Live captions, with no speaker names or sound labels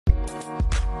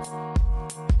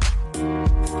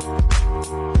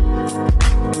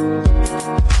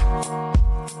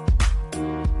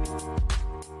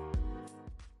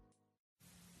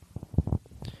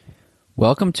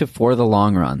Welcome to For the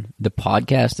Long Run, the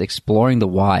podcast exploring the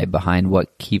why behind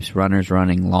what keeps runners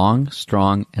running long,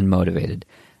 strong, and motivated.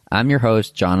 I'm your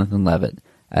host, Jonathan Levitt.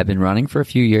 I've been running for a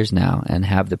few years now and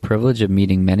have the privilege of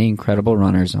meeting many incredible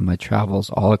runners on my travels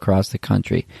all across the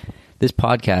country. This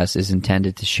podcast is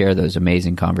intended to share those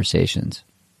amazing conversations.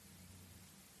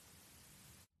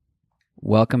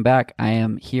 Welcome back. I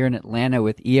am here in Atlanta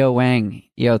with Eo Wang.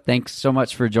 Eo, thanks so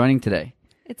much for joining today.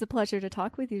 It's a pleasure to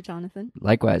talk with you, Jonathan.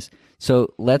 Likewise.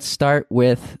 So let's start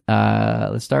with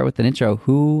an intro.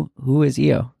 Who is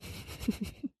Eo?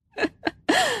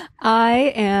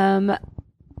 I am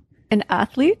an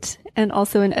athlete and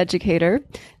also an educator.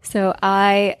 So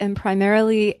I am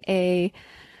primarily a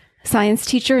science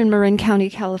teacher in Marin County,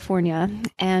 California.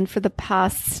 And for the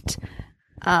past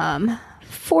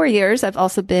 4 years, I've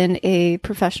also been a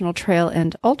professional trail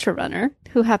and ultra runner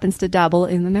who happens to dabble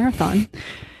in the marathon.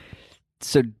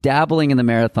 So dabbling in the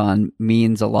marathon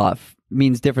means a lot,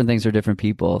 means different things for different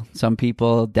people. Some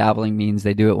people, dabbling means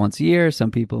they do it once a year.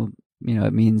 Some people,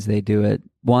 it means they do it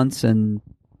once and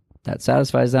that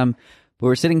satisfies them. But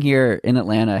we're sitting here in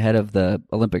Atlanta ahead of the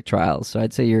Olympic trials. So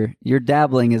I'd say your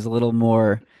dabbling is a little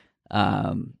more,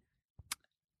 a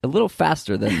little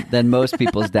faster than most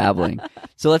people's dabbling.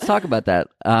 So let's talk about that.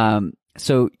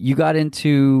 So you got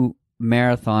into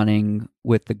marathoning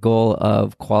with the goal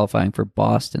of qualifying for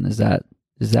Boston. Is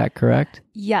that correct?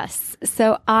 Yes.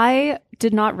 So I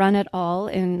did not run at all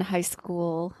in high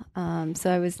school.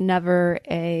 So I was never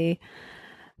a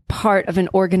part of an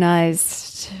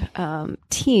organized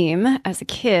team as a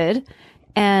kid.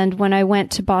 And when I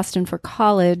went to Boston for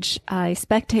college, I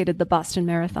spectated the Boston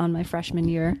Marathon my freshman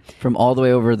year. From all the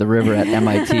way over the river at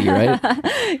MIT,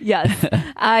 right? Yes.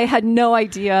 I had no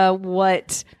idea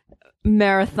what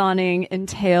marathoning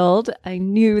entailed. I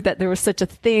knew that there was such a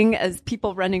thing as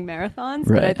people running marathons,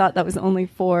 but I thought that was only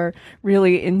for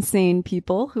really insane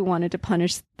people who wanted to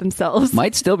punish themselves.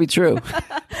 Might still be true.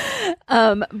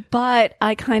 But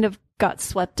I kind of got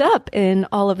swept up in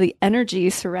all of the energy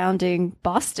surrounding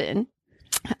Boston.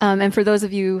 And for those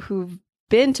of you who've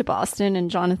been to Boston, and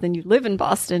Jonathan, you live in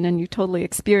Boston and you totally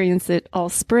experience it all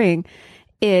spring,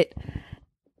 it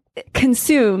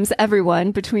consumes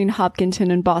everyone between Hopkinton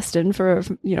and Boston for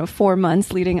 4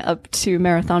 months leading up to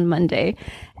Marathon Monday.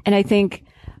 And I think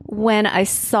when I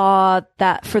saw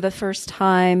that for the first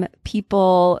time,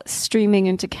 people streaming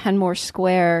into Kenmore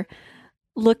Square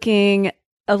looking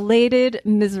elated,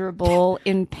 miserable,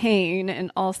 in pain,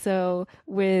 and also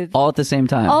with all at the same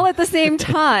time.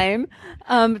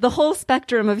 The whole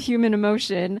spectrum of human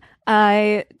emotion.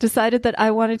 I decided that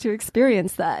I wanted to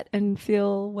experience that and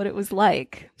feel what it was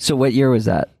like. So what year was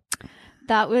that?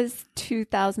 That was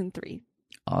 2003.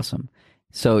 Awesome.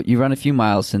 So you run a few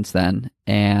miles since then,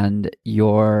 and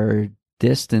your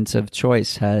distance of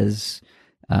choice has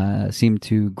seemed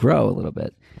to grow a little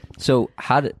bit. So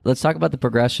let's talk about the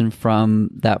progression from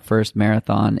that first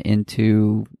marathon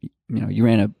into, you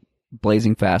ran a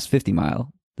blazing fast 50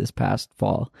 mile this past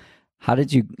fall. How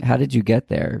did you get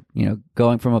there?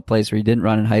 Going from a place where you didn't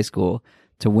run in high school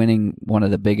to winning one of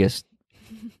the biggest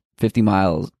 50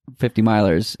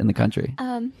 milers in the country.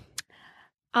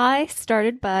 I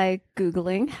started by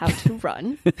Googling how to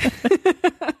run.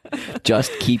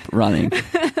 Just keep running.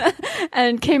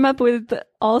 And came up with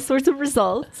all sorts of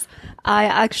results. I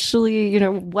actually,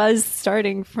 was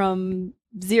starting from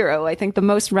zero. I think the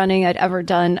most running I'd ever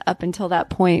done up until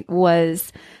that point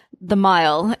was the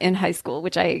mile in high school,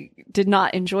 which I did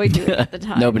not enjoy doing at the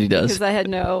time. Nobody does. Because I had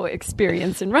no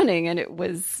experience in running and it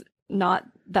was not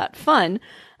that fun.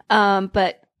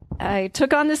 But I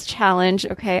took on this challenge.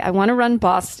 Okay, I want to run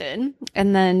Boston.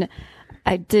 And then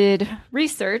I did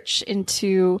research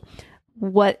into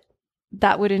what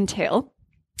that would entail.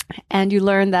 And you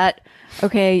learn that,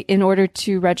 okay, in order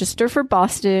to register for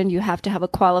Boston, you have to have a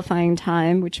qualifying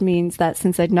time, which means that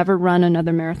since I'd never run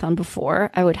another marathon before,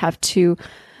 I would have to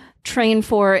train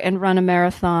for and run a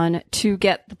marathon to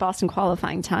get the Boston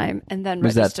qualifying time and then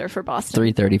register for Boston.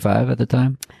 3:35 at the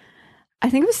time? I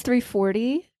think it was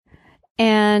 3:40.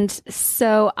 And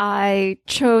so I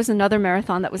chose another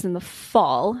marathon that was in the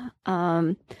fall,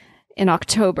 in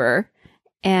October.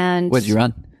 And what did you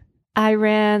run? I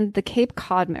ran the Cape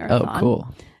Cod Marathon. Oh,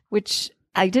 cool. Which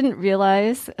I didn't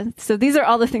realize. So these are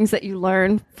all the things that you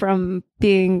learn from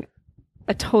being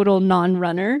a total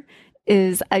non-runner,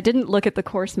 is I didn't look at the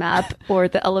course map or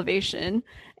the elevation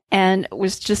and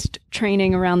was just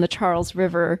training around the Charles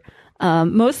River,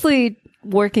 mostly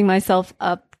working myself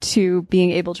up to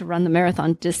being able to run the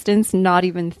marathon distance, not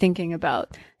even thinking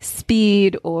about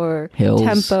speed or Hills.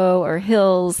 tempo or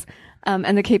hills.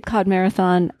 And the Cape Cod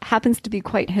Marathon happens to be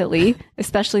quite hilly,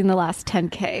 especially in the last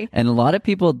 10K. And a lot of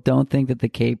people don't think that the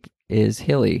Cape is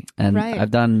hilly. And Right.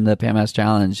 I've done the PAMS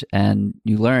Challenge, and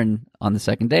you learn on the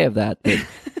second day of that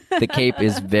the Cape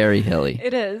is very hilly.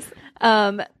 It is.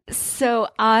 So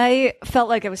I felt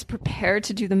like I was prepared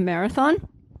to do the marathon,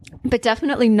 but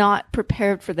definitely not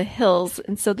prepared for the hills.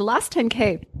 And so the last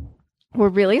 10K were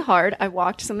really hard. I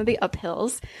walked some of the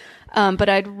uphills, but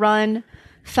I'd run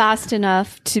fast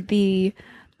enough to be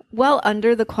well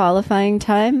under the qualifying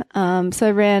time. So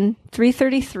I ran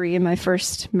 3:33 in my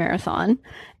first marathon,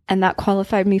 and that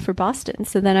qualified me for Boston.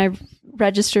 So then I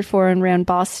registered for and ran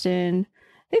Boston,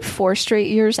 I think 4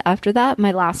 straight years after that.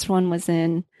 My last one was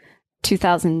in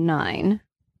 2009,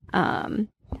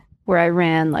 where I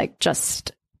ran like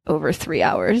just over 3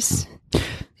 hours.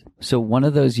 So one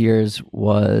of those years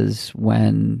was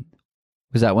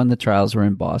that when the trials were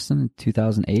in Boston in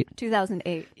 2008?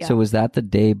 2008, yeah. So was that the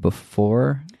day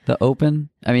before the Open?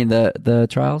 I mean, the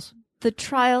trials? The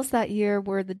trials that year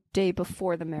were the day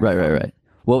before the marathon. Right.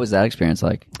 What was that experience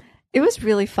like? It was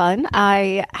really fun.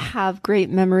 I have great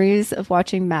memories of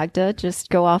watching Magda just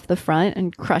go off the front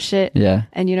and crush it. Yeah.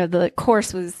 And, the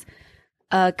course was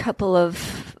a couple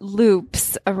of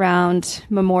loops around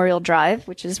Memorial Drive,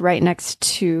 which is right next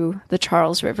to the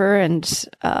Charles River. And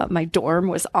my dorm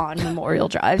was on Memorial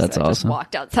Drive. That's so I just awesome.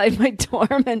 walked outside my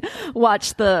dorm and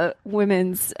watched the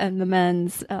women's and the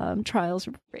men's trials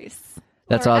race.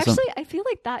 That's awesome. Actually, I feel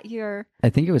like that year I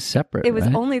think it was separate. it was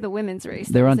right? only the women's race.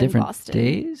 They that were was on in different Boston.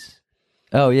 days?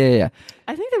 Oh, yeah.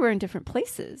 I think they were in different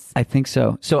places. I think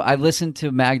so. So I listened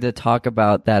to Magda talk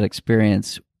about that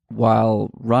experience while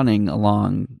running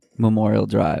along Memorial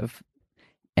Drive,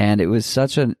 and it was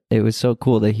so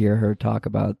cool to hear her talk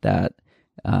about that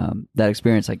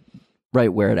experience, like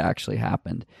right where it actually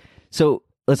happened. So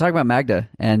let's talk about Magda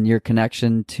and your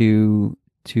connection to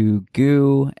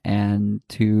GU and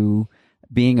to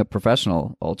being a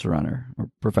professional ultra runner or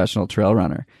professional trail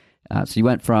runner. So you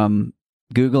went from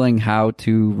Googling how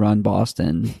to run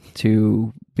Boston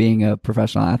to being a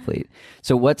professional athlete.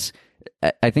 So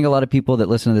I think a lot of people that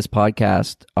listen to this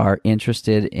podcast are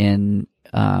interested in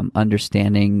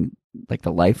understanding like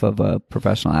the life of a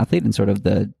professional athlete and sort of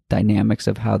the dynamics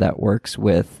of how that works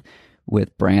with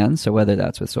brands. So whether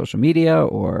that's with social media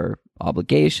or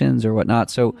obligations or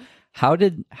whatnot. So how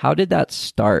did that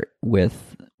start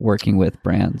with working with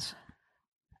brands?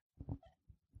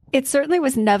 It certainly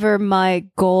was never my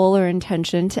goal or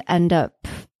intention to end up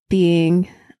being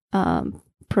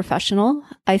professional.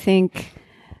 I think,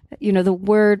 the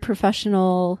word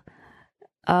professional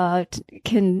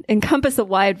can encompass a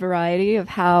wide variety of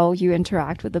how you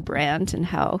interact with the brand and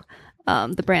how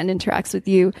the brand interacts with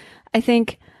you. I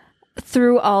think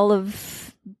through all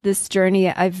of this journey,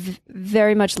 I've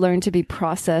very much learned to be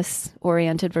process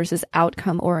oriented versus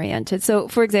outcome oriented. So,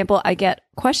 for example, I get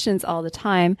questions all the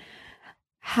time.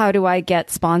 How do I get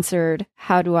sponsored?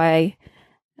 How do I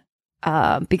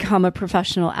become a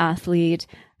professional athlete?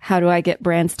 How do I get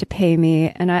brands to pay me?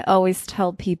 And I always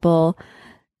tell people,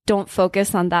 don't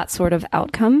focus on that sort of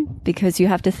outcome because you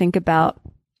have to think about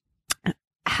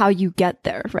how you get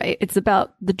there, right? It's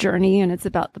about the journey and it's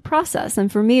about the process.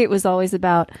 And for me, it was always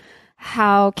about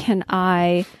how can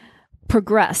I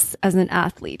progress as an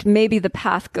athlete? Maybe the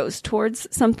path goes towards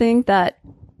something that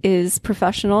is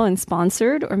professional and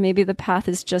sponsored, or maybe the path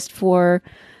is just for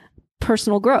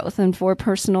personal growth and for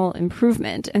personal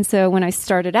improvement. And so when I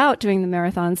started out doing the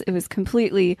marathons, it was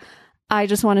completely, I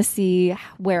just want to see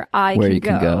where you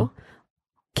can go.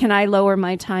 Can I lower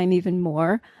my time even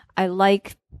more? I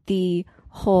like the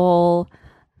whole,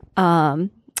 the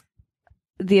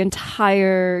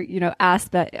entire,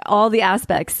 aspect, all the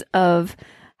aspects of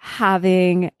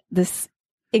having this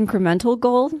incremental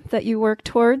goal that you work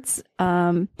towards.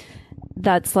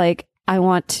 That's like, I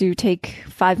want to take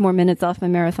 5 more minutes off my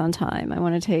marathon time. I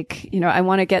want to take, I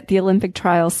want to get the Olympic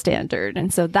trial standard.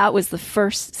 And so that was the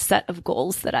first set of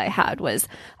goals that I had was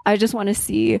I just want to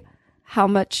see how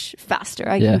much faster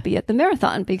I can be at the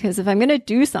marathon. Because if I'm going to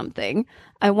do something,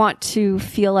 I want to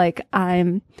feel like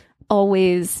I'm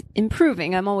always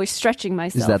improving. I'm always stretching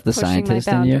myself. Is that the pushing my scientist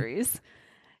in you? boundaries.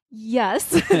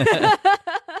 Yes.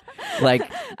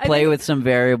 Like play with some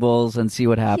variables and see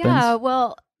what happens. Yeah,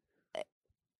 well,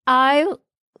 I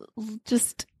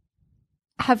just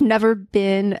have never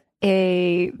been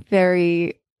a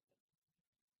very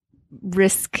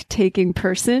risk-taking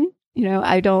person.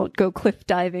 I don't go cliff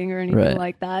diving or anything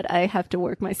like that. I have to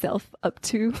work myself up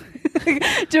to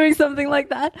doing something like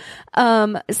that.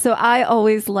 So I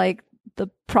always like the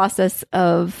process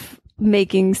of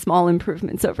making small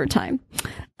improvements over time.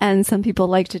 And some people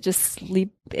like to just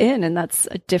sleep in, and that's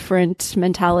a different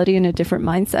mentality and a different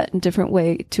mindset and different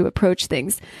way to approach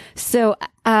things. So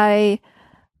I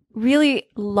really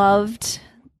loved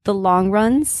the long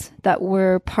runs that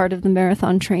were part of the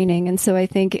marathon training. And so I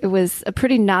think it was a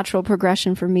pretty natural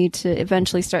progression for me to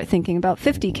eventually start thinking about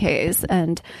 50Ks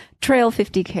and trail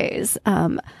 50Ks.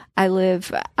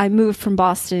 I moved from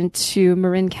Boston to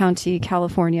Marin County,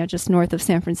 California, just north of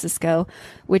San Francisco,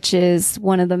 which is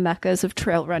one of the meccas of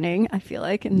trail running, I feel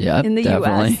like, in the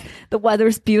definitely. US. The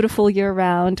weather's beautiful year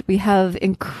round. We have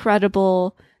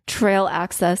incredible trail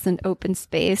access and open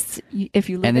space. If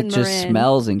you live in Marin, and it just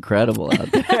smells incredible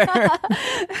out there.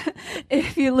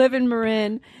 if you live in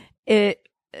Marin,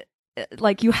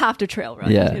 like you have to trail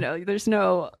run. Yeah. You know, there's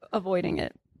no avoiding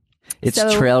it. It's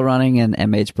So- trail running and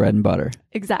MH bread and butter.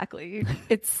 Exactly.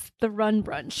 It's the run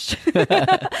brunch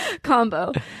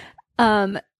combo.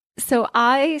 So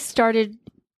I started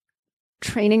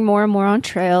training more and more on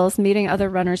trails, meeting other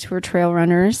runners who were trail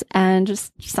runners, and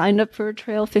just signed up for a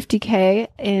trail 50K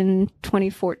in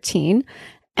 2014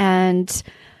 and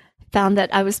found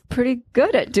that I was pretty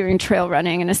good at doing trail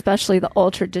running, and especially the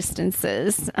ultra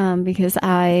distances, because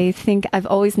I think I've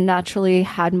always naturally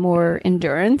had more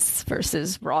endurance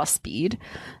versus raw speed.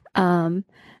 And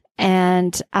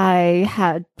I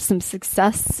had some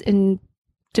success in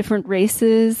different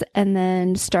races, and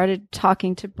then started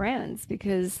talking to brands,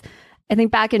 because I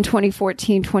think back in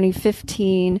 2014,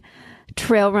 2015,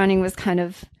 trail running was kind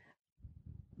of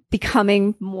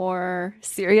becoming more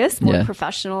serious, more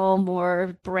professional,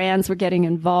 more brands were getting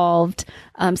involved.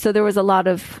 So there was a lot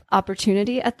of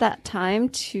opportunity at that time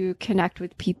to connect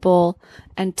with people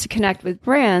and to connect with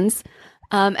brands.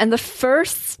 And the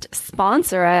first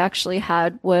sponsor I actually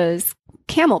had was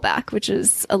Camelback, which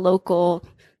is a local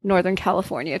Northern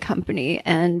California company.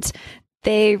 And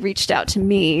they reached out to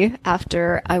me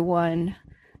after I won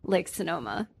Lake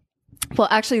Sonoma. Well,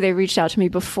 actually, they reached out to me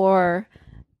before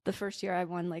the first year I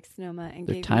won Lake Sonoma and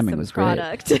Their gave timing me some was great.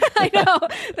 product. I know.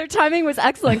 Their timing was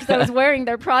excellent because I was wearing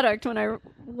their product when I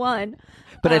won.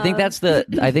 But I think that's the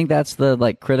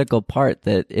like critical part,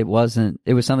 that it was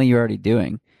something you were already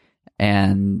doing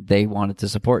and they wanted to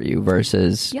support you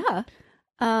versus Yeah.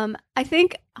 I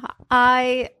think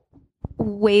I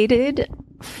waited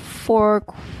for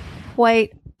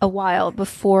quite a while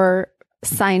before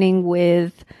signing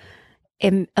with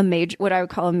a major, what I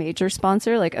would call a major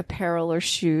sponsor, like apparel or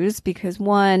shoes, because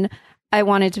one, I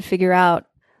wanted to figure out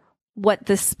what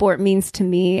this sport means to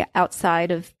me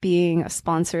outside of being a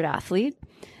sponsored athlete.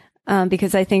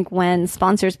 Because I think when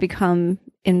sponsors become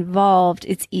involved,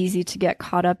 it's easy to get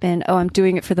caught up in, oh, I'm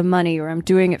doing it for the money, or I'm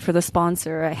doing it for the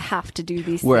sponsor. I have to do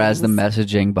these whereas things. the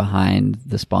messaging behind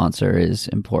the sponsor is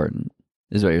important,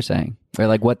 is what you're saying, or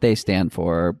like what they stand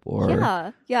for, or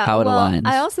yeah. how it aligns.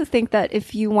 I also think that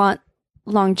if you want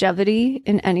longevity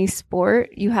in any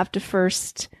sport, you have to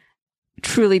first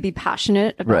truly be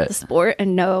passionate about Right. the sport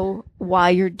and know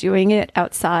why you're doing it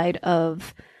outside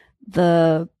of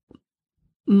the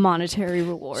monetary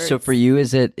rewards. So for you,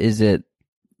 is it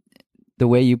the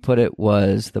way you put it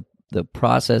was the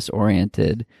process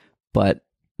oriented, but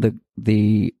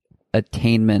the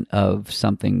attainment of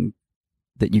something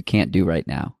that you can't do right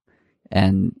now,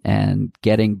 and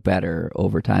getting better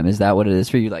over time? Is that what it is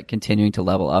for you? Like continuing to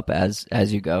level up as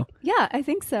you go? Yeah, I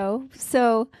think so.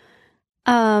 So,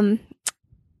 I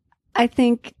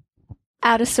think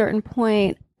at a certain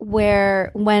point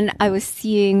when I was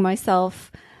seeing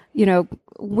myself,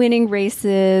 winning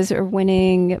races or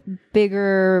winning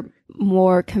bigger,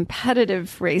 more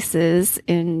competitive races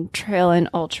in trail and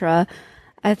ultra,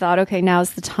 I thought, okay,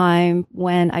 now's the time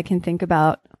when I can think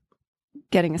about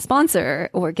getting a sponsor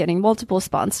or getting multiple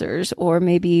sponsors, or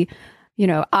maybe,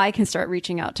 I can start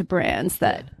reaching out to brands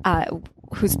that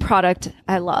whose product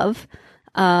I love.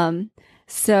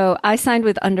 So I signed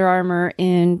with Under Armour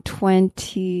in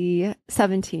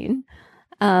 2017,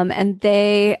 and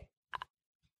I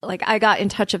got in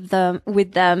touch with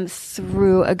them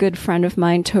through a good friend of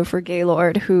mine, Topher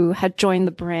Gaylord, who had joined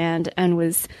the brand and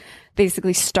was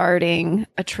basically starting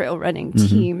a trail running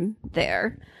team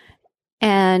there.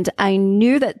 And I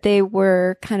knew that they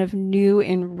were kind of new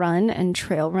in run and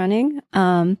trail running.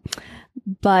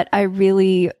 But I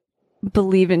really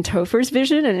believe in Topher's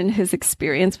vision and in his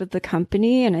experience with the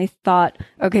company. And I thought,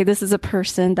 okay, this is a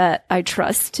person that I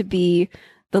trust to be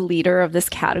the leader of this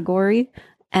category.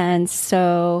 And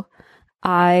so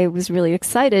I was really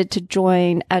excited to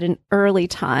join at an early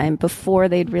time before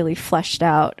they'd really fleshed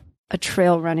out a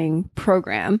trail running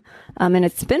program. And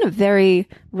it's been a very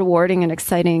rewarding and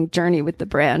exciting journey with the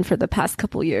brand for the past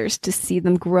couple years to see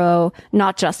them grow,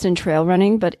 not just in trail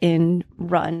running, but in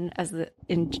run as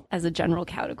a general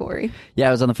category. Yeah,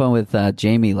 I was on the phone with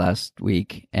Jamie last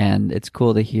week, and it's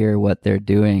cool to hear what they're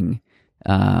doing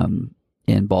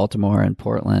in Baltimore and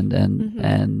Portland,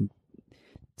 and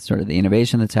sort of the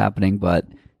innovation that's happening, but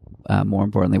more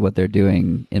importantly, what they're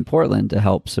doing in Portland to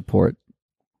help support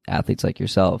athletes like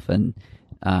yourself. And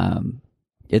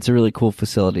it's a really cool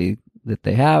facility that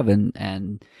they have,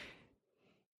 and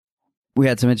we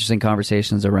had some interesting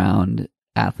conversations around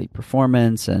athlete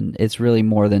performance, and it's really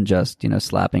more than just,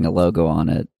 slapping a logo on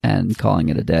it and calling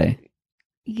it a day.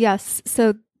 Yes.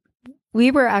 So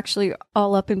we were actually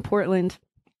all up in Portland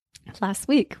last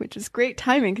week, which is great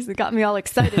timing because it got me all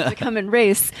excited to come and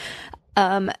race.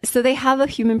 So they have a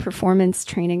human performance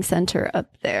training center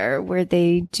up there where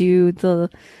they do the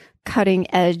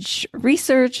cutting edge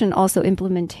research and also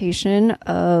implementation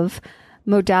of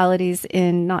modalities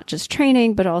in not just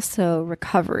training, but also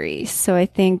recovery. So I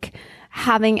think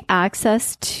having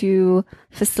access to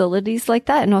facilities like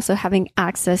that, and also having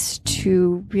access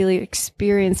to really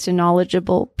experienced and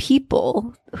knowledgeable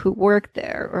people who work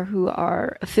there or who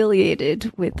are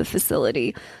affiliated with the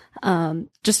facility,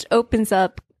 just opens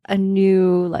up a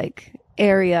new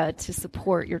area to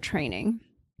support your training.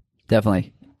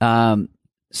 Definitely.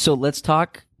 So let's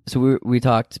talk. So we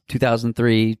talked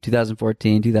 2003,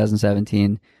 2014,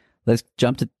 2017. Let's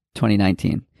jump to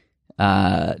 2019.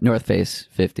 North Face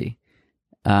 50.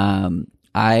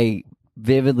 I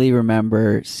vividly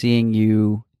remember seeing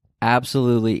you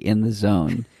absolutely in the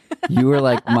zone. You were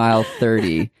like mile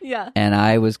 30. Yeah. And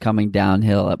I was coming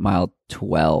downhill at mile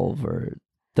 12 or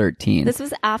 13. This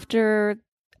was after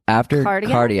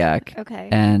cardiac. Okay.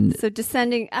 And so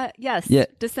descending, yes. Yeah.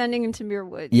 Descending into Muir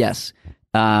Woods. Yes.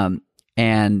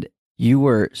 And you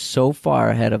were so far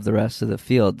ahead of the rest of the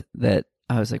field that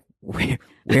I was like,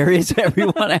 where is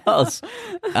everyone else?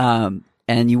 And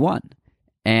you won.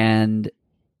 And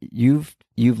you've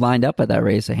lined up at that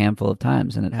race a handful of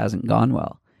times and it hasn't gone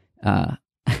well.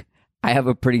 I have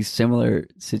a pretty similar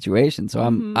situation, so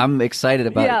I'm excited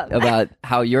about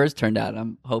how yours turned out.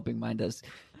 I'm hoping mine does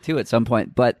too at some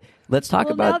point. But let's talk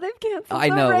about. Now they've canceled I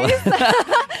know. the race.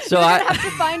 So I have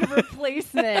to find a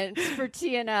replacement for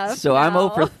TNF. So now. I'm 0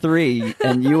 for 3,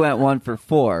 and you went 1 for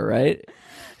 4, right?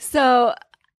 So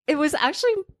it was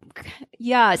actually,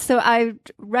 yeah. So I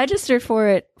registered for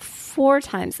it 4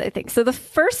 times, I think. So the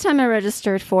first time I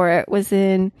registered for it was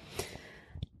in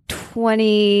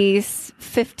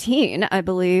 2015, I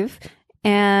believe.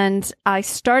 And I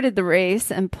started the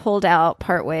race and pulled out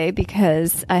partway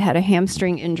because I had a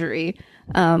hamstring injury,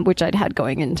 which I'd had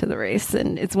going into the race.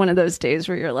 And it's one of those days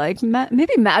where you're like,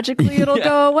 maybe magically it'll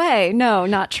go away. No,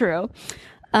 not true.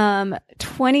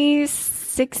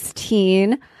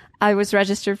 2016, I was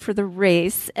registered for the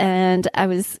race and I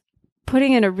was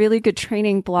putting in a really good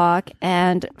training block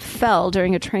and fell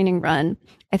during a training run,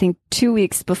 I think 2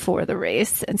 weeks before the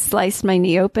race, and sliced my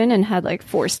knee open and had like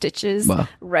 4 stitches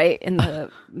right in the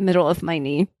middle of my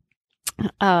knee.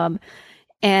 And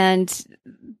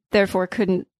therefore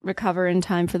couldn't recover in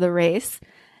time for the race.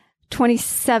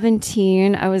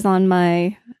 2017, I was on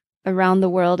my around the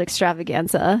world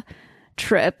extravaganza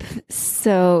trip,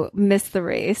 so missed the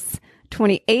race.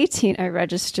 2018, I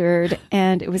registered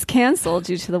and it was canceled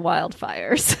due to the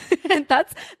wildfires. And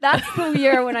that's the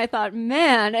year when I thought,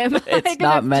 man, it's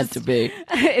not meant to be.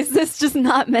 Is this just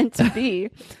not meant to be?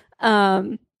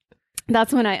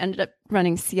 That's when I ended up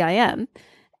running CIM.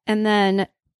 And then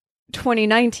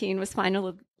 2019 was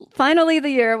finally the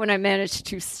year when I managed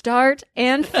to start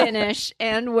and finish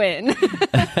and win.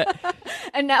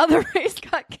 And now the race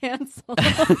got canceled.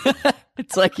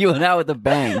 It's like you went out with a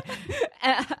bang.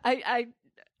 I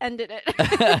ended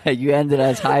it. You ended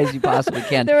as high as you possibly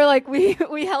can. They were like,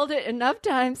 we held it enough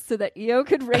times so that EO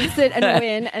could race it and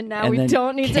win, and now we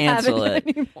don't need to have it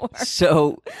anymore.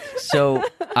 So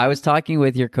I was talking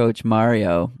with your coach,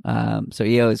 Mario. So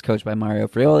EO is coached by Mario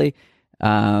Frioli.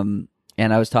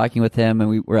 And I was talking with him, and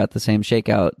we were at the same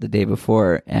shakeout the day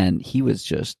before, and he was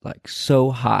just like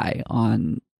so high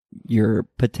on your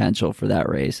potential for that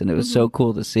race, and it was so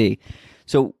cool to see.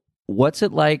 So what's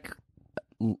it like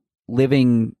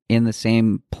living in the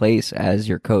same place as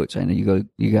your coach? I know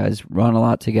you guys run a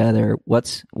lot together.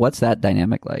 What's that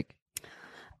dynamic like?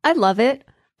 I love it.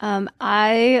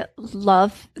 I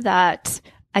love that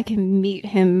I can meet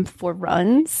him for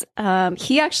runs.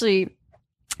 He actually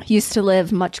used to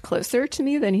live much closer to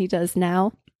me than he does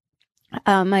now.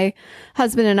 My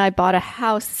husband and I bought a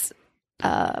house.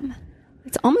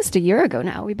 It's almost a year ago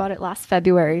now. We bought it last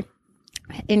February.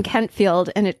 in Kentfield,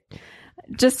 and it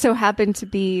just so happened to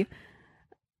be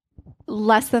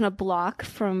less than a block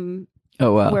from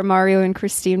where Mario and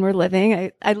Christine were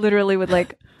living. I literally would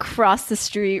like cross the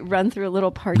street, run through a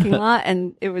little parking lot,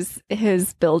 and it was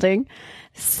his building.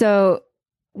 So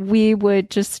we would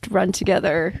just run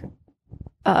together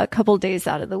a couple days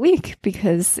out of the week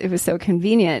because it was so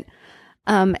convenient.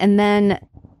 And then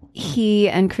he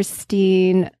and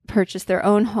Christine purchased their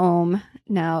own home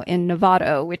now in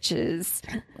Novato, which is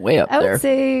way up there. I would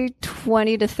say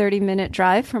 20 to 30-minute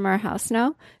drive from our house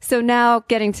now. So now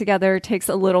getting together takes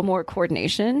a little more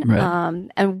coordination. Right.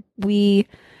 And we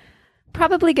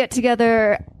probably get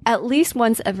together at least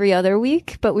once every other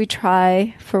week, but we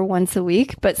try for once a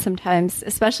week. But sometimes,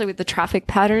 especially with the traffic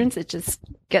patterns, it just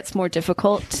gets more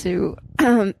difficult to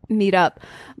meet up.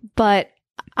 But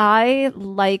I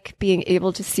like being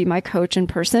able to see my coach in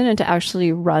person and to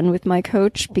actually run with my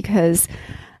coach because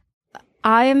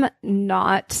I'm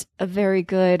not a very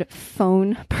good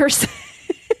phone person.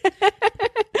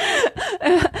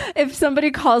 If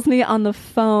somebody calls me on the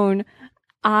phone,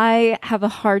 I have a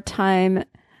hard time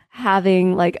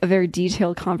having like a very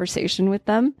detailed conversation with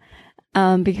them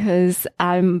because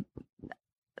I've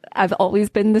always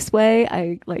been this way.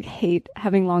 I like hate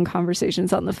having long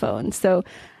conversations on the phone. So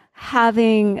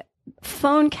having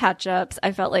phone catch-ups,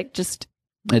 I felt like just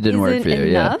it didn't work for you,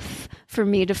 enough for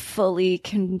me to fully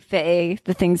convey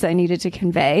the things I needed to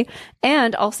convey.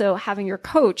 And also having your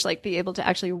coach like be able to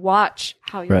actually watch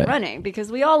how you're running,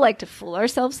 because we all like to fool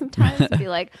ourselves sometimes and be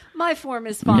like, my form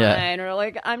is fine, or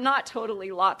like, I'm not totally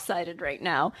lopsided right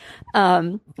now.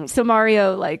 So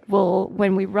Mario like will,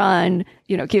 when we run,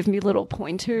 give me little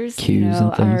pointers, cues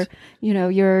and things.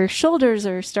 Your shoulders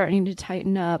are starting to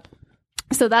tighten up.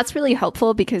 So that's really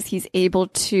helpful because he's able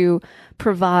to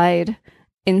provide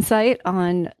insight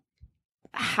on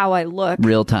how I look.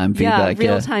 Real-time feedback.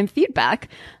 Real-time feedback.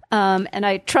 And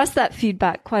I trust that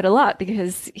feedback quite a lot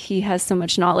because he has so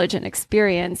much knowledge and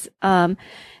experience. And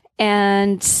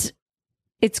it's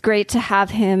great to have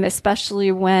him,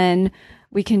 especially when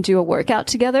we can do a workout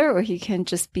together or he can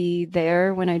just be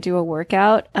there when I do a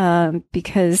workout,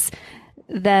 because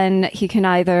then he can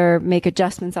either make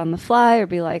adjustments on the fly or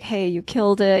be like, hey, you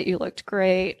killed it. You looked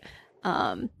great.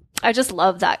 I just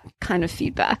love that kind of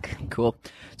feedback. Cool.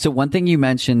 So one thing you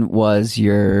mentioned was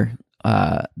your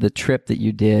the trip that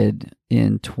you did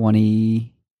in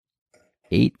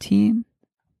 2018.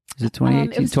 Is it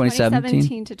 2018? It was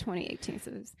 2017 to 2018.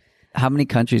 So it was, how many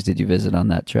countries did you visit on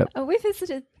that trip? we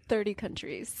visited 30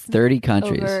 countries. 30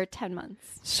 countries. Over 10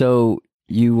 months. So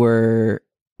you were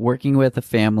working with a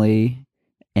family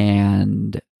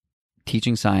and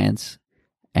teaching science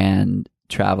and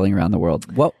traveling around the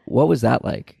world. What was that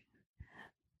like?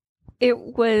 It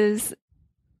was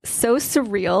so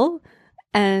surreal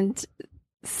and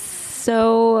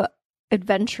so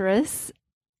adventurous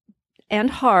and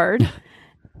hard.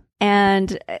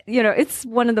 And, it's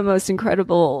one of the most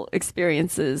incredible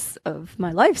experiences of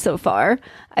my life so far.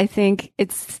 I think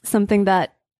it's something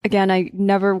that, again, I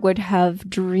never would have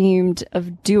dreamed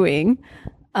of doing.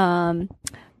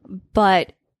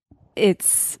 But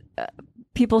it's,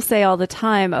 people say all the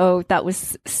time, oh, that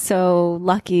was so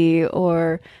lucky,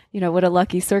 or, what a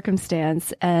lucky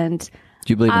circumstance. And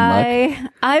do you believe in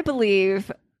luck? I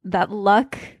believe that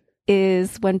luck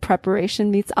is when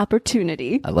preparation meets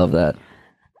opportunity. I love that.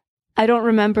 I don't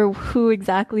remember who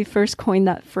exactly first coined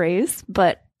that phrase,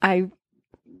 but I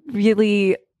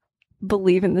really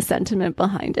believe in the sentiment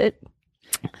behind it.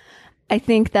 I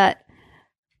think that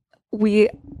we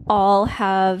all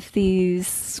have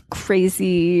these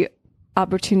crazy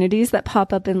opportunities that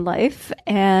pop up in life.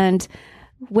 And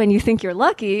when you think you're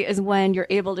lucky is when you're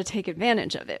able to take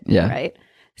advantage of it. Yeah. Right.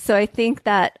 So I think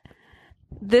that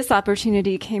this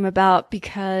opportunity came about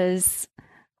because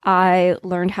I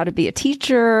learned how to be a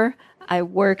teacher. I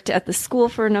worked at the school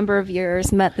for a number of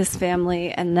years, met this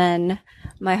family, and then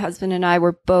my husband and I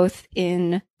were both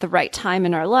in the right time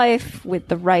in our life with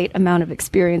the right amount of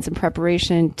experience and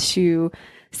preparation to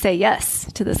say yes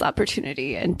to this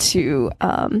opportunity and to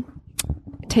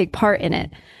take part in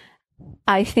it.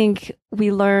 I think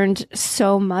we learned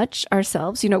so much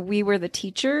ourselves. We were the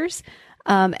teachers,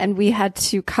 and we had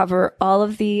to cover all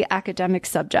of the academic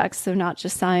subjects. So not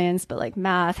just science, but like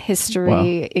math,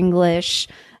 history, English,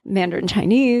 Mandarin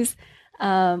Chinese.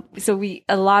 So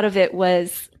a lot of it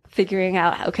was figuring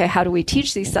out, okay, how do we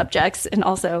teach these subjects? And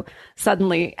also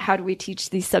suddenly, how do we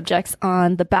teach these subjects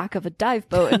on the back of a dive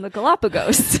boat in the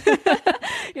Galapagos?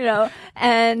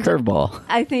 And curveball.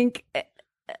 I think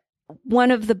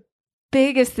one of the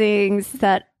biggest things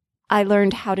that I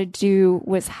learned how to do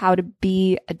was how to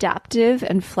be adaptive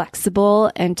and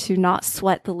flexible and to not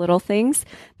sweat the little things.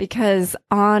 Because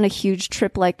on a huge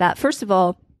trip like that, first of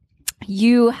all,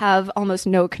 you have almost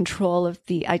no control of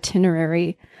the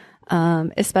itinerary,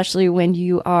 especially when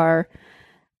you are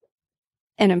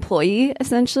an employee,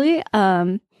 essentially.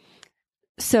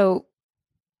 So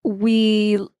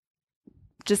we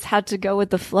just had to go with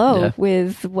the flow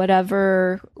with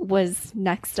whatever was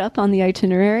next up on the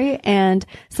itinerary. And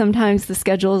sometimes the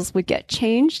schedules would get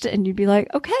changed and you'd be like,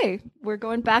 okay, we're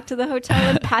going back to the hotel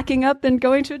and packing up and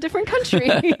going to a different country.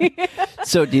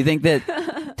 So do you think that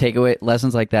takeaway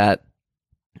lessons like that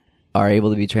are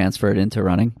able to be transferred into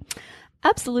running?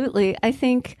 Absolutely. I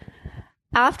think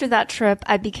after that trip,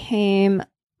 I became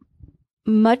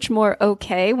much more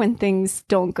okay when things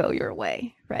don't go your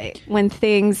way, right?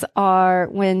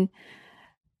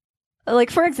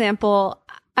 Like, for example,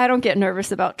 I don't get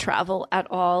nervous about travel at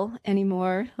all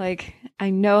anymore. Like, I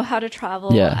know how to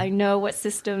travel. Yeah. I know what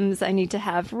systems I need to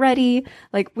have ready.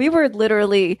 Like, we were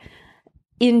literally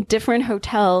in different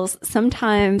hotels,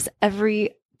 sometimes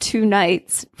every 2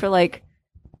 nights for like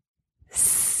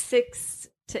 6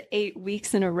 to 8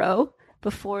 weeks in a row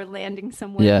before landing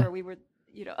somewhere where we were,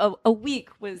 a week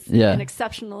was an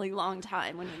exceptionally long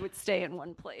time when we would stay in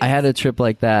one place. I had a trip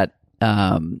like that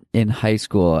in high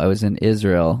school. I was in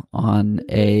Israel on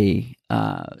a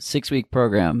 6-week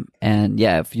program. And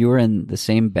if you were in the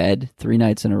same bed 3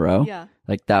 nights in a row,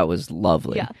 like that was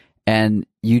lovely. Yeah. And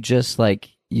you just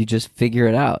figure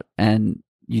it out and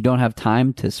you don't have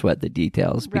time to sweat the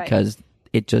details because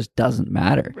it just doesn't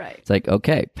matter. Right. It's like,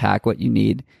 okay, pack what you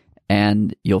need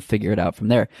and you'll figure it out from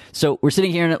there. So we're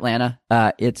sitting here in Atlanta.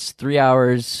 It's 3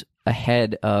 hours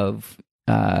ahead of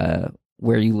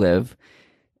where you live.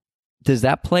 Does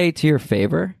that play to your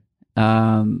favor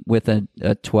with a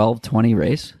 12:20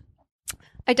 race?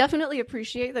 I definitely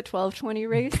appreciate the 12:20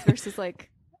 race versus like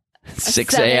a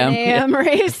 6 7 a.m.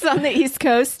 race on the East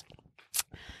Coast.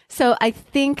 So I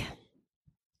think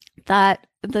that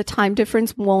the time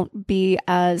difference won't be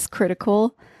as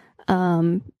critical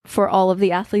for all of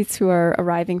the athletes who are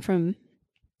arriving from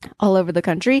all over the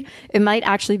country. It might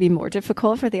actually be more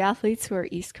difficult for the athletes who are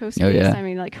East Coast based. Yeah. I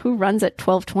mean, like, who runs at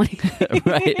 12:20?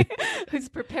 Right. Who's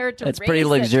prepared to That's race pretty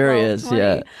luxurious,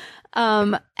 at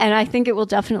 12:20? And I think it will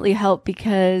definitely help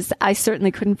because I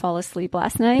certainly couldn't fall asleep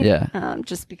last night.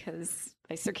 Just because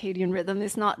my circadian rhythm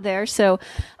is not there. So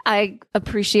I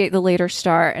appreciate the later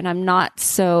start and I'm not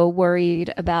so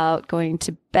worried about going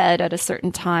to bed at a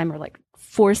certain time or like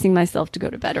forcing myself to go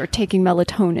to bed or taking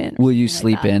melatonin. Will you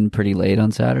sleep in pretty late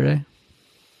on Saturday?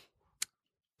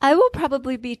 I will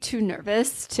probably be too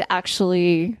nervous to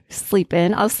actually sleep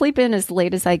in. I'll sleep in as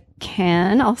late as I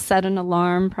can. I'll set an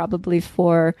alarm probably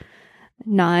for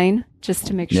 9 just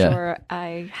to make sure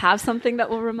I have something that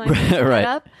will remind me to get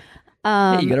up.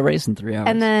 You got to race in 3 hours.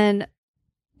 And then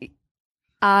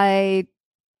I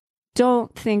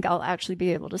don't think I'll actually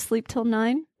be able to sleep till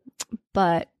 9,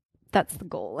 but that's the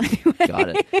goal anyway. Got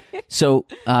it. So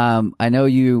I know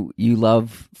you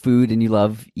love food and you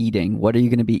love eating. What are you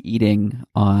going to be eating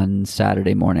on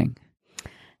Saturday morning?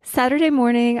 Saturday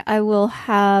morning, I will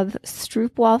have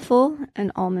stroopwafel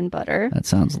and almond butter. That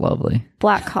sounds lovely.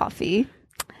 Black coffee.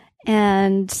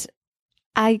 And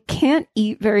I can't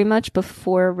eat very much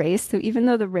before a race. So even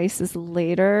though the race is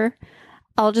later,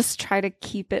 I'll just try to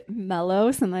keep it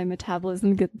mellow so my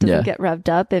metabolism doesn't get revved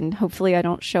up and hopefully I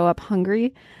don't show up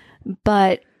hungry.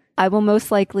 But I will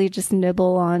most likely just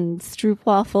nibble on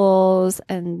stroopwafels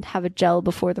and have a gel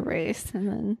before the race. And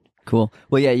then cool.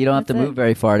 Well, you don't have to move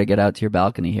very far to get out to your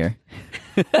balcony here.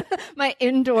 My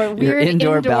weird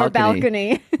indoor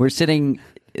balcony. We're sitting,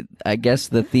 I guess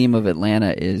the theme of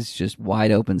Atlanta is just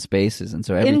wide open spaces. And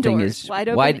so everything is wide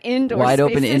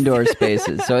open indoor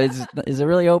spaces. So is it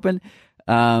really open?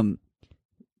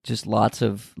 Just lots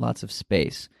of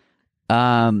space.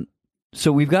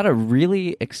 So we've got a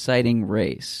really exciting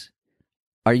race.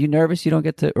 Are you nervous you don't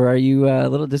get to, or are you a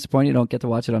little disappointed you don't get to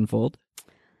watch it unfold?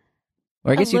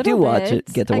 Or I guess you do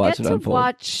get to watch it unfold.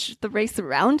 Watch the race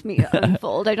around me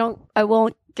unfold. I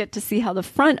won't get to see how the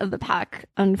front of the pack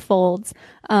unfolds.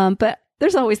 But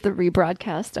there's always the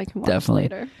rebroadcast I can watch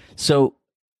later. So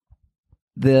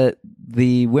the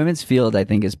women's field, I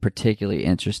think, is particularly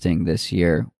interesting this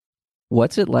year.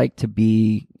 What's it like to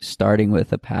be starting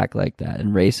with a pack like that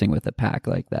and racing with a pack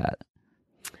like that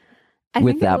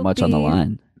with that much on the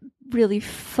line? Really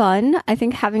fun. I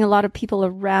think having a lot of people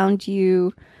around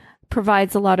you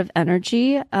provides a lot of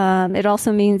energy. It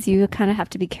also means you kind of have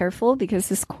to be careful because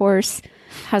this course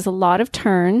has a lot of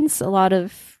turns, a lot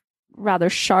of rather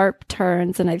sharp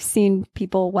turns, and I've seen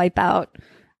people wipe out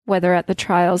whether at the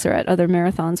trials or at other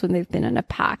marathons when they've been in a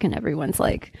pack and everyone's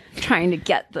like trying to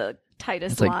get the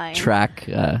tightest It's like line. track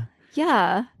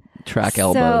Track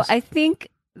elbows. So I think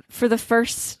for the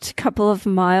first couple of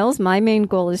miles, my main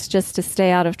goal is just to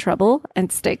stay out of trouble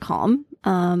and stay calm.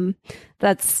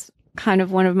 That's kind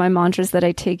of one of my mantras that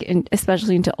I take in,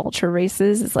 especially into ultra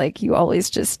races, is like, you always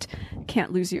just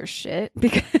can't lose your shit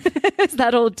because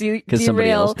that'll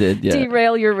derail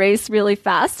your race really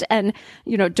fast. And,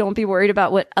 don't be worried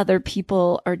about what other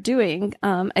people are doing.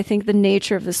 I think the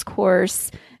nature of this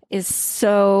course is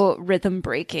so rhythm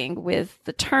breaking with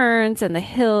the turns and the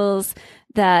hills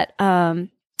that,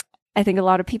 I think a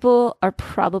lot of people are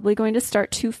probably going to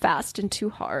start too fast and too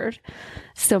hard.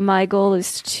 So my goal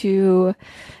is to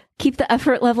keep the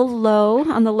effort level low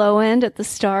on the low end at the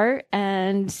start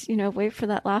and, wait for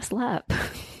that last lap.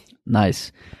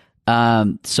 Nice.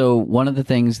 So one of the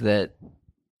things that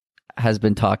has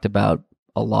been talked about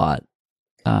a lot,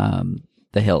 the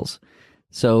hills.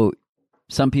 So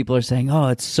some people are saying, "Oh,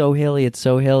 it's so hilly, it's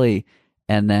so hilly,"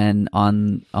 and then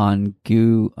on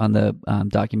the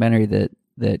documentary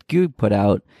that Goo put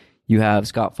out, you have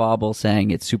Scott Fauble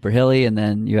saying it's super hilly, and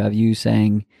then you have you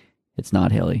saying it's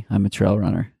not hilly. I'm a trail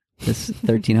runner. This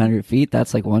 1,300 feet,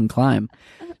 that's like one climb.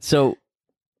 So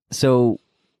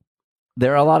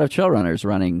there are a lot of trail runners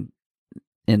running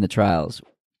in the trials.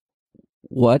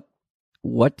 What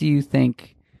do you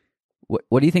think?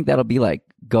 What do you think that'll be like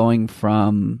going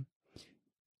from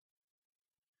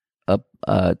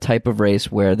a type of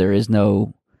race where there is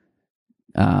no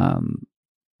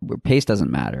where pace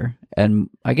doesn't matter, and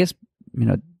I guess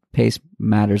pace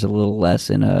matters a little less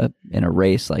in a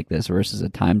race like this versus a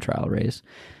time trial race.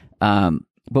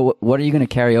 But what are you going to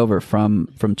carry over from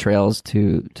trails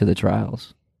to the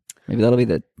trials? Maybe that'll be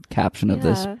the caption of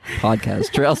this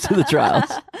podcast: trails to the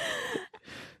trials.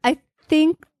 I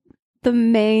think the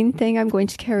main thing I'm going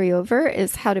to carry over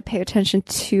is how to pay attention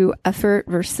to effort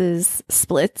versus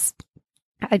splits.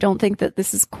 I don't think that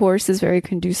this course is very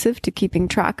conducive to keeping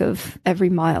track of every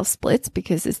mile splits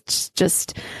because it's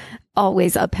just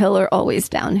always uphill or always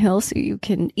downhill. So you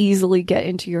can easily get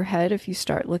into your head if you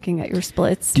start looking at your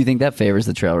splits. Do you think that favors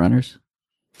the trail runners?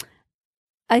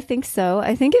 I think so.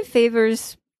 I think it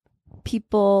favors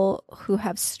people who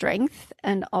have strength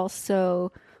and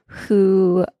also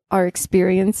who are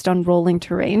experienced on rolling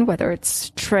terrain, whether it's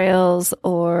trails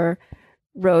or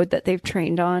road that they've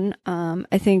trained on.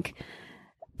 I think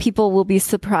people will be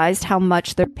surprised how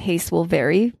much their pace will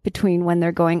vary between when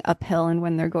they're going uphill and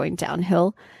when they're going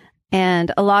downhill.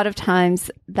 And a lot of times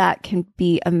that can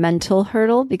be a mental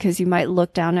hurdle because you might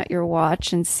look down at your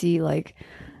watch and see like,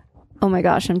 oh my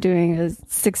gosh, I'm doing a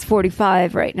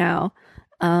 6:45 right now.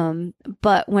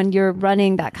 But when you're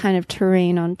running that kind of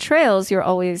terrain on trails, you're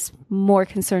always more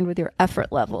concerned with your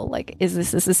effort level. Like, is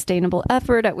this a sustainable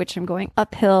effort at which I'm going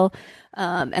uphill?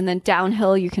 And then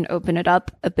downhill, you can open it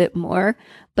up a bit more,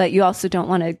 but you also don't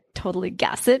want to totally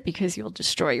gas it because you'll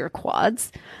destroy your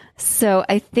quads. So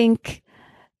I think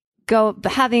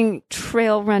having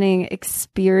trail running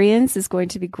experience is going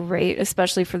to be great,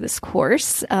 especially for this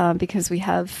course, because we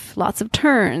have lots of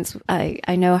turns.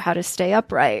 I know how to stay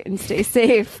upright and stay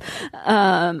safe.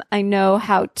 I know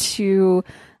how to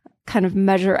kind of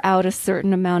measure out a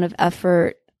certain amount of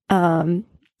effort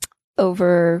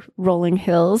over rolling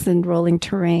hills and rolling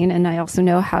terrain. And I also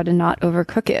know how to not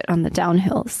overcook it on the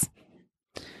downhills.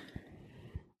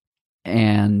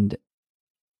 And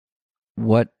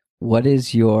what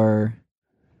is your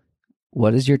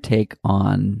take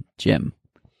on Jim?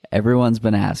 Everyone's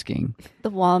been asking. The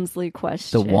Walmsley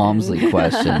question.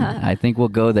 I think we'll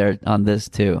go there on this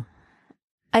too.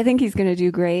 I think he's going to do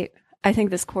great. I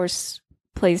think this course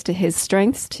plays to his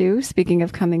strengths too. Speaking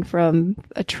of coming from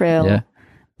a trail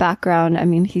background, I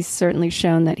mean, he's certainly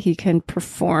shown that he can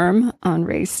perform on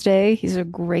race day. He's a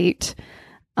great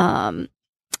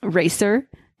racer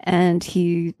and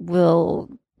he will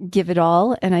give it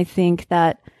all. And I think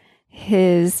that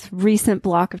his recent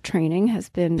block of training has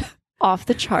been off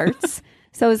the charts.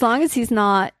 So as long as he's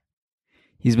not...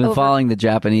 He's been following the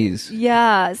Japanese.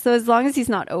 Yeah. So as long as he's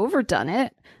not overdone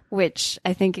it, which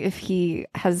I think if he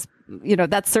has,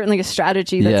 that's certainly a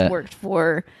strategy that's worked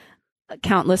for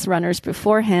countless runners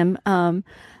before him.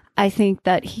 I think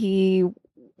that he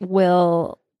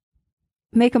will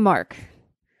make a mark.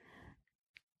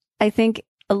 I think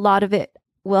a lot of it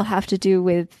will have to do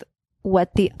with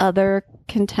what the other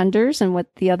contenders and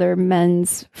what the other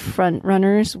men's front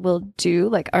runners will do.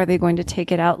 Like, are they going to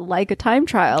take it out like a time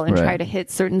trial and try to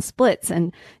hit certain splits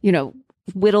and,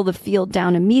 whittle the field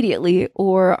down immediately?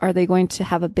 Or are they going to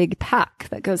have a big pack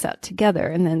that goes out together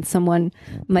and then someone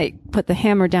might put the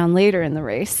hammer down later in the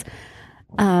race?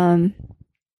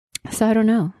 So I don't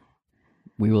know.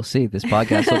 We will see. This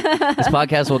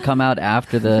podcast will come out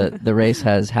after the race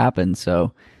has happened.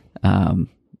 So,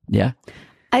 yeah.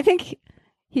 I think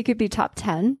he could be top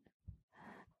 10.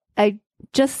 I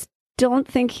just don't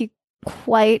think he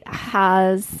quite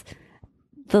has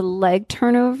the leg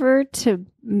turnover to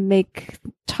make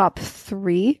top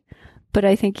 3, but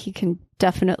I think he can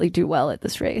definitely do well at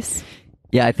this race.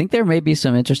 Yeah, I think there may be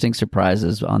some interesting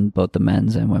surprises on both the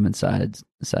men's and women's side,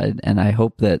 and I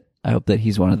hope that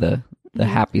he's one of the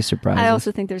happy surprises. I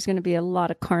also think there's going to be a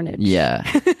lot of carnage. Yeah,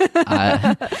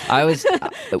 I was.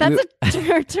 That's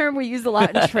a term we use a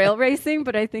lot in trail racing,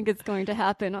 but I think it's going to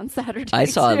happen on Saturday. I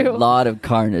saw too. a lot of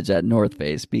carnage at North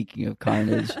Face. Speaking of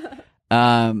carnage,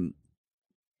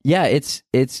 yeah,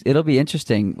 it'll be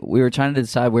interesting. We were trying to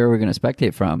decide where we're going to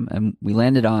spectate from, and we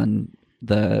landed on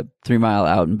the 3 mile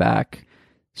out and back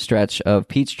stretch of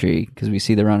Peachtree because we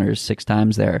see the runners 6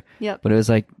 times there. Yep. But it was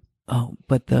like, oh,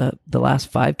 but the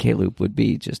last 5K loop would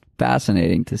be just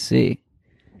fascinating to see.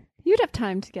 You'd have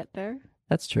time to get there.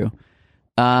 That's true.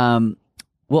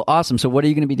 Well, awesome. So what are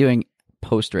you going to be doing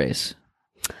post-race?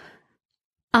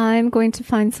 I'm going to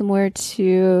find somewhere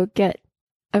to get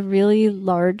a really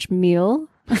large meal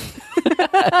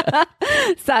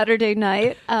Saturday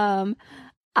night.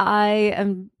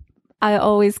 I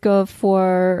always go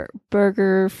for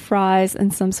burger, fries,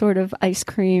 and some sort of ice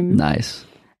cream. Nice.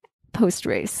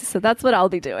 Post-race. So that's what I'll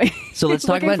be doing. So let's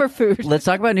talk about for food. Let's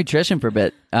talk about nutrition for a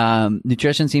bit.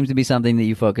 Nutrition seems to be something that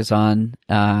you focus on.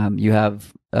 You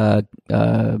have a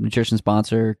nutrition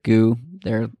sponsor, GU.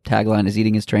 Their tagline is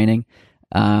 "Eating is Training,"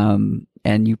 and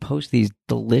you post these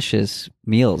delicious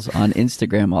meals on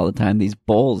Instagram all the time. These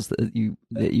bowls that you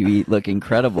eat look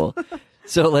incredible.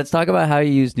 So let's talk about how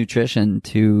you use nutrition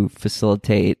to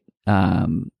facilitate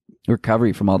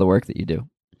recovery from all the work that you do.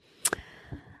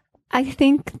 I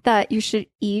think that you should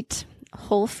eat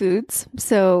whole foods.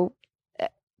 So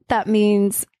that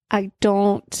means I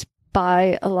don't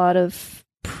buy a lot of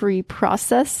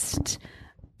pre-processed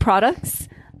products.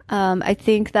 I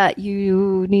think that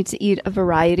you need to eat a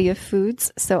variety of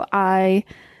foods. So I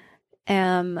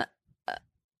am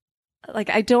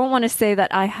I don't want to say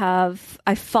that I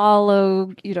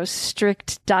follow,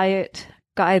 strict diet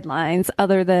guidelines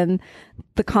other than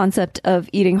the concept of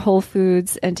eating whole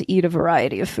foods and to eat a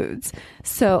variety of foods.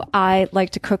 So I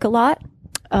like to cook a lot.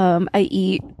 I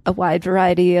eat a wide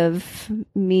variety of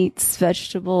meats,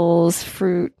 vegetables,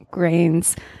 fruit,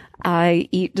 grains. I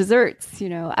eat desserts.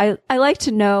 I like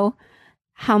to know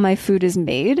how my food is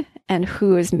made and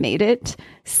who has made it.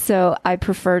 So I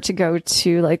prefer to go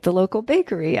to the local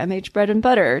bakery, MH Bread and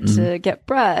Butter, to get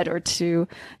bread or to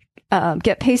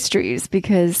get pastries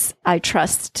because I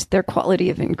trust their quality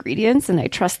of ingredients and I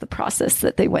trust the process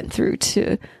that they went through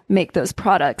to make those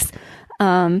products.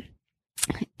 And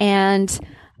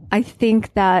I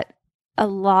think that a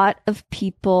lot of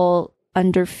people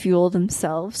underfuel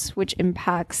themselves, which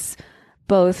impacts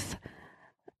both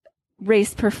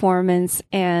race performance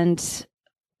and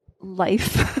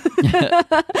life.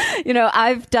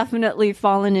 I've definitely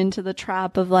fallen into the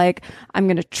trap of I'm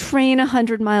going to train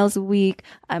 100 miles a week.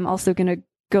 I'm also going to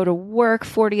go to work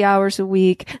 40 hours a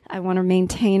week. I want to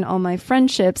maintain all my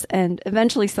friendships, and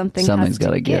eventually something's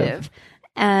got to give.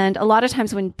 And a lot of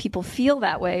times when people feel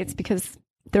that way, it's because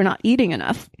they're not eating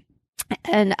enough.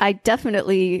 And I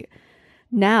definitely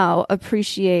now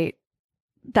appreciate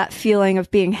that feeling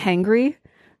of being hangry,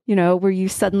 where you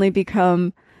suddenly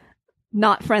become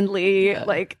not friendly,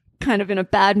 kind of in a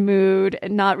bad mood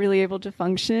and not really able to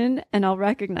function. And I'll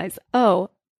recognize, I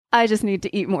just need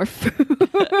to eat more food.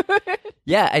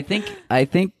 Yeah, I think,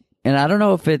 and I don't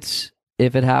know if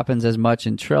it happens as much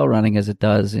in trail running as it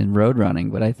does in road running,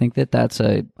 but I think that that's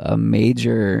a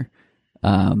major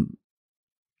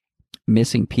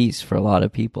missing piece for a lot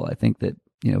of people. I think that,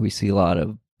 we see a lot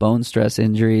of bone stress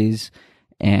injuries,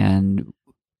 and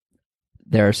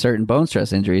there are certain bone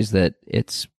stress injuries that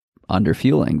it's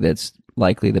underfueling that's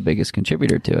likely the biggest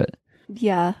contributor to it.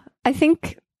 Yeah. I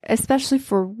think especially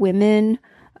for women,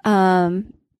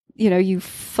 you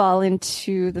fall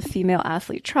into the female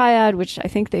athlete triad, which I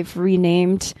think they've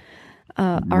renamed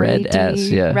Red S.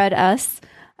 Yeah. Red S.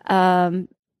 And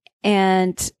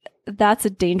that's a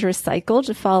dangerous cycle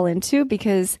to fall into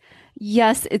because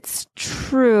yes, it's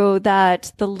true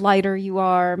that the lighter you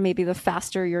are, maybe the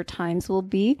faster your times will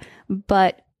be,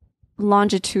 but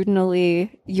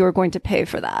longitudinally, you're going to pay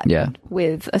for that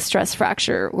with a stress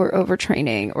fracture or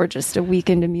overtraining or just a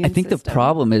weakened immune system. I think the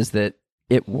problem is that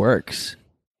it works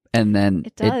and then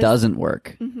it doesn't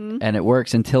work. Mm-hmm. And it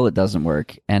works until it doesn't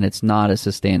work. And it's not a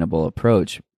sustainable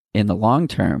approach in the long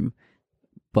term,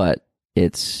 but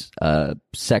it's a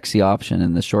sexy option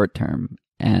in the short term.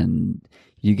 and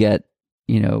you get,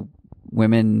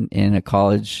 women in a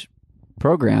college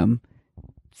program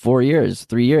 4 years,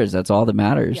 3 years. That's all that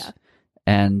matters. Yeah.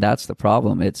 And that's the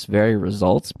problem. It's very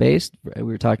results based. We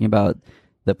were talking about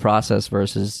the process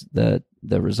versus the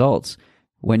results.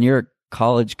 When you're a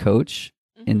college coach,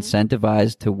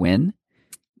 incentivized to win,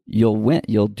 you'll win.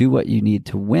 You'll do what you need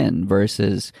to win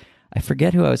versus, I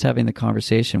forget who I was having the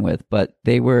conversation with, but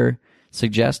they were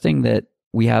suggesting that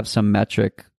we have some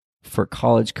metric for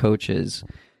college coaches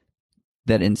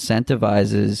that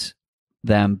incentivizes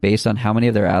them based on how many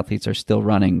of their athletes are still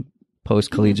running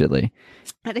post-collegiately.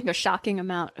 I think a shocking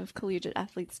amount of collegiate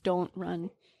athletes don't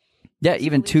run. Yeah,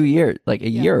 even 2 years, like a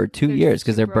year or 2 years,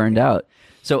 because they're burned out.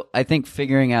 So I think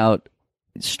figuring out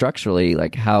structurally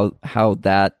like how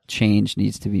that change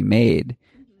needs to be made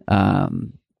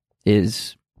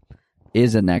is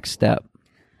a next step.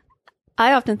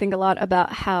 I often think a lot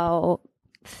about how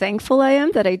thankful I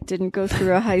am that I didn't go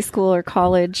through a high school or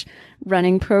college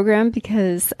running program,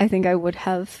 because I think I would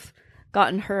have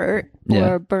gotten hurt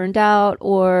or burned out,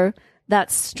 or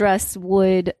that stress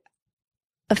would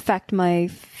affect my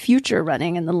future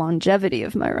running and the longevity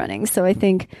of my running. So I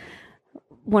think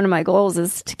one of my goals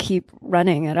is to keep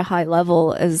running at a high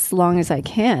level as long as I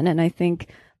can. And I think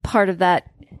part of that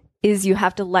is you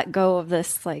have to let go of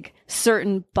this like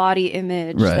certain body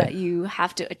image that you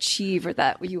have to achieve or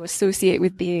that you associate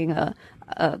with being a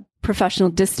professional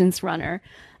distance runner.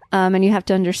 And you have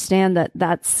to understand that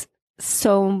that's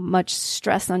so much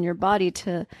stress on your body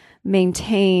to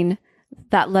maintain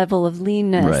that level of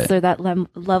leanness or that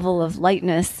level of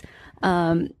lightness,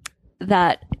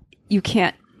 that you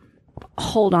can't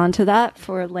hold on to that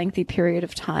for a lengthy period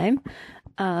of time.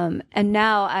 And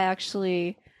now I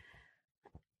actually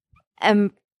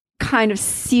am kind of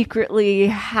secretly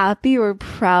happy or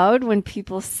proud when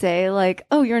people say like,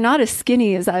 oh, you're not as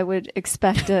skinny as I would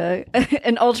expect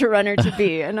an ultra runner to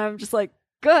be. And I'm just like,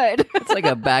 good. It's like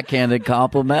a backhanded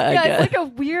compliment. I guess. It's like a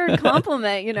weird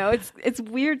compliment. It's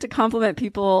weird to compliment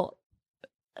people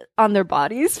on their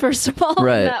bodies, first of all,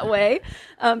 in that way,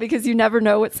 because you never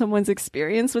know what someone's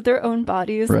experience with their own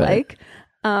body is like.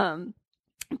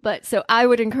 But so I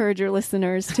would encourage your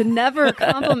listeners to never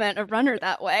compliment a runner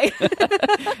that way.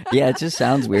 Yeah, it just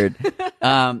sounds weird.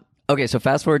 Okay, so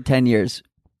fast forward 10 years.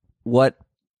 What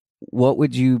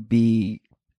would you be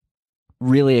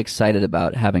really excited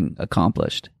about having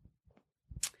accomplished?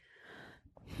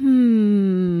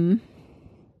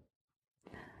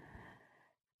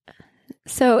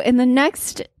 So in the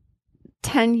next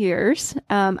 10 years,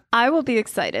 I will be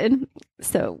excited.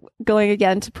 So going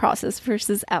again to process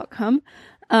versus outcome,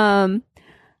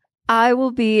 I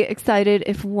will be excited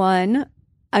if one,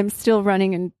 I'm still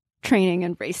running and training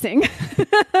and racing.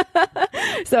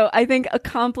 So I think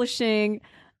accomplishing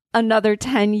another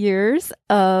 10 years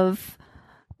of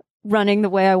running the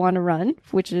way I want to run,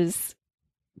 which is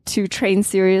to train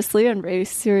seriously and race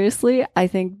seriously, I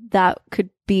think that would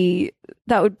be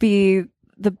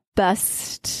the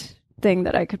best thing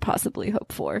that I could possibly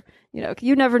hope for.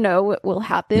 You never know what will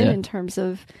happen in terms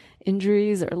of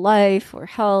injuries or life or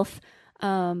health.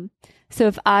 So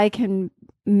if I can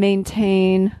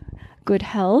maintain good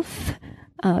health,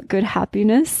 good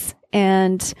happiness,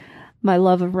 and my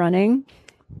love of running,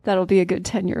 that'll be a good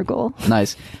 10-year goal.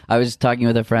 Nice. I was talking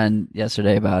with a friend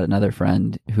yesterday about another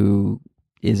friend who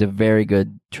is a very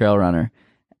good trail runner.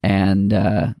 And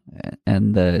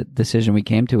the decision we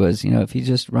came to was, if he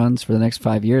just runs for the next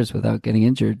 5 years without getting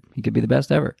injured, he could be the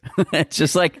best ever. It's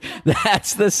just like,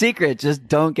 that's the secret. Just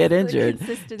don't get injured.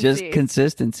 Just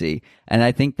consistency. And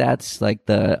I think that's like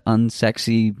the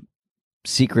unsexy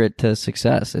secret to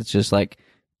success. It's just like,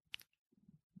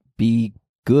 be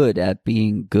good at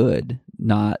being good.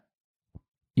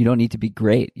 You don't need to be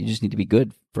great. You just need to be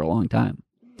good for a long time.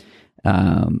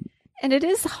 And it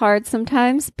is hard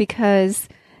sometimes because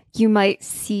you might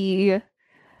see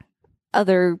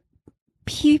other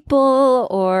people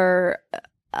or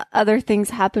other things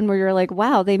happen where you're like,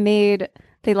 wow, they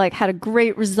like had a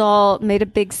great result, made a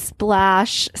big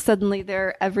splash. Suddenly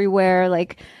they're everywhere.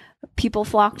 Like people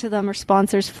flock to them or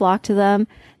sponsors flock to them.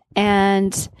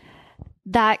 And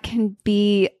that can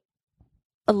be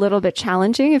a little bit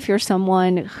challenging if you're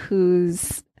someone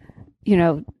who's,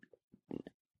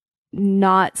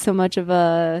 not so much of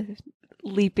a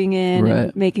leaping in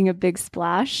and making a big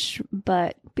splash,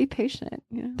 but be patient.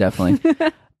 Definitely.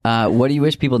 What do you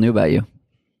wish people knew about you?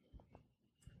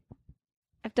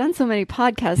 I've done so many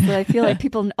podcasts that I feel like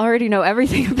people already know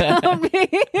everything about me.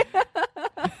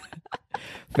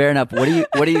 Fair enough. What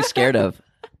are you scared of?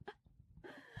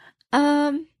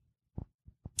 I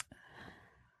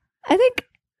think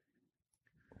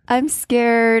I'm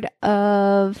scared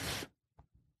of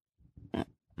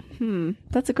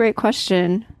That's a great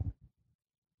question.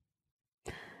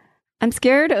 I'm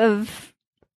scared of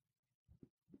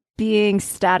being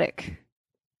static.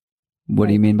 What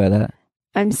do you mean by that?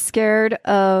 I'm scared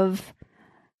of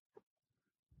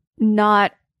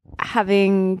not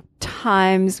having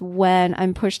times when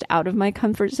I'm pushed out of my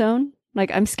comfort zone.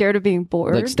 Like, I'm scared of being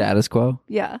bored. Like status quo?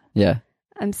 Yeah. Yeah.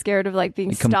 I'm scared of like being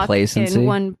Like stuck complacency? in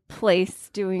one place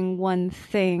doing one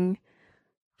thing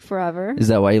forever. Is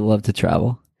that why you love to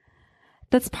travel?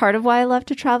 That's part of why I love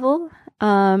to travel.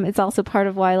 It's also part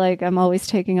of why like I'm always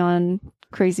taking on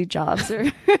crazy jobs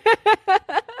or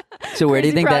So where do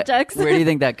you crazy think projects. that where do you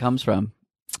think that comes from?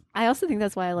 I also think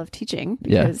that's why I love teaching,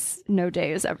 Yeah. because no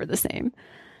day is ever the same.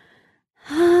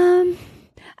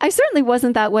 I certainly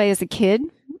wasn't that way as a kid.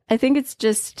 I think it's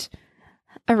just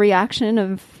a reaction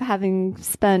of having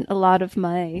spent a lot of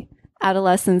my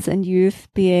adolescence and youth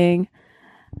being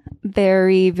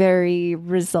very, very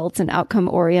results and outcome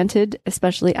oriented,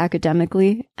 especially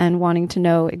academically, and wanting to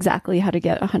know exactly how to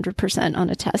get 100% on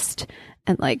a test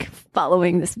and like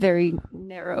following this very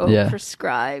narrow, Yeah.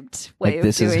 prescribed way Like of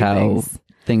this doing is how things.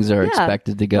 things are Yeah.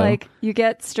 expected to go. Like you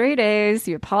get straight A's,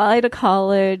 you apply to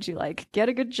college, you like get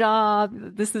a good job.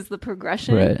 This is the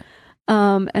progression. Right.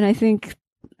 And I think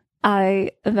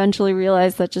I eventually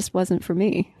realized that just wasn't for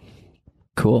me.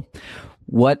 Cool.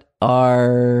 What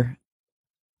are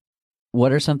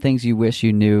some things you wish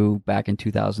you knew back in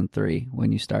 2003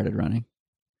 when you started running?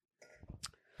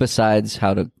 Besides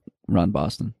how to run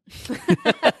Boston.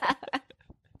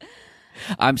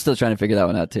 I'm still trying to figure that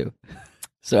one out too.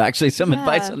 So actually some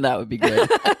advice on that would be great.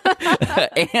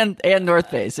 and North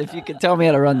Face. If you could tell me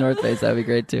how to run North Face, that'd be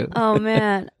great too. Oh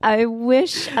man, I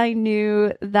wish I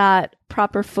knew that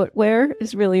proper footwear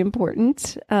is really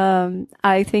important.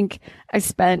 I think I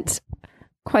spent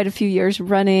quite a few years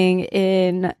running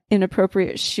in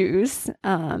inappropriate shoes.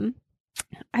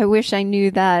 I wish I knew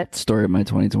that. Story of my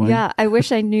 2020. Yeah, I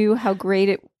wish I knew how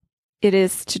great it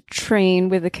is to train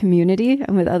with a community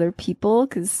and with other people,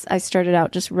 because I started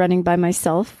out just running by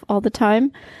myself all the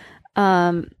time.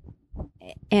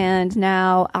 And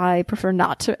now I prefer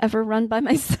not to ever run by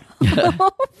myself.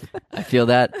 I feel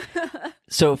that.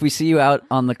 So if we see you out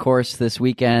on the course this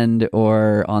weekend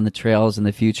or on the trails in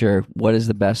the future, what is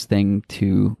the best thing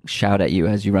to shout at you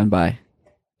as you run by?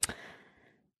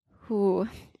 Ooh.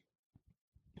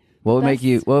 What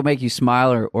would make you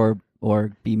smile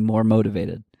or be more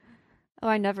motivated? Oh,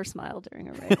 I never smile during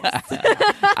a race.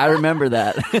 I remember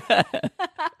that.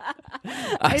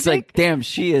 I was like, damn,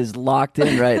 she is locked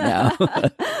in right now.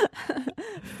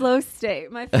 Flow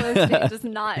state. My flow state does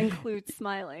not include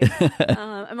smiling.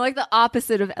 I'm like the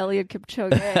opposite of Eliud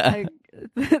Kipchoge.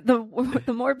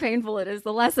 The more painful it is,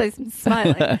 the less I'm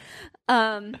smiling.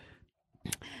 I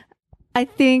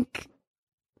think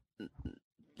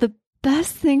the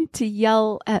best thing to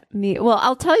yell at me. Well,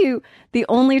 I'll tell you, the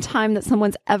only time that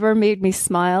someone's ever made me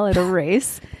smile at a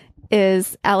race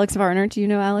is Alex Varner. Do you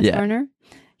know Alex Varner?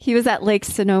 He was at Lake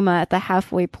Sonoma at the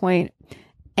halfway point,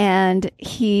 and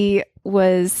he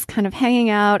was kind of hanging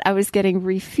out. I was getting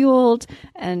refueled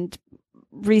and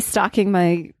restocking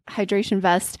my hydration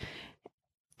vest,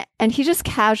 and he just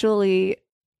casually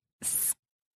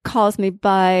calls me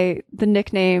by the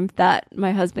nickname that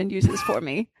my husband uses for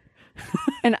me.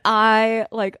 And I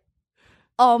like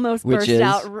almost burst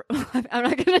out. I'm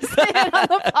not going to say it on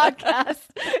the podcast,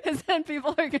 because then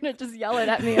people are going to just yell it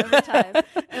at me every time, and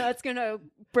that's going to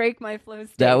break my flow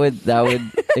state. That would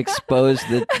expose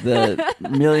the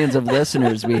millions of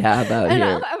listeners we have out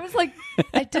here. I was like,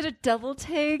 I did a double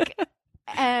take,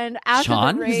 and after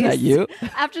Sean, the race, is that you?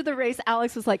 After the race,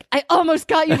 Alex was like, I almost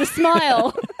got you to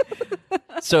smile.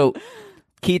 So,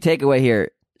 key takeaway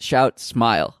here: shout,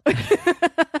 smile.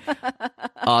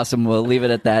 Awesome. We'll leave it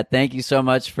at that. Thank you so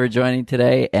much for joining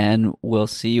today, and we'll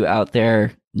see you out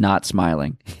there not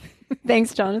smiling.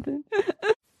 Thanks, Jonathan.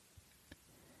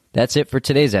 That's it for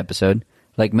today's episode.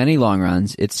 Like many long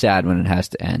runs, it's sad when it has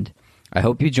to end. I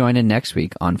hope you join in next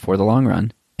week on For the Long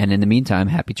Run, and in the meantime,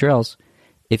 happy trails.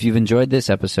 If you've enjoyed this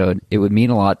episode, it would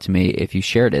mean a lot to me if you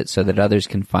shared it so that others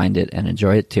can find it and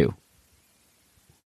enjoy it too.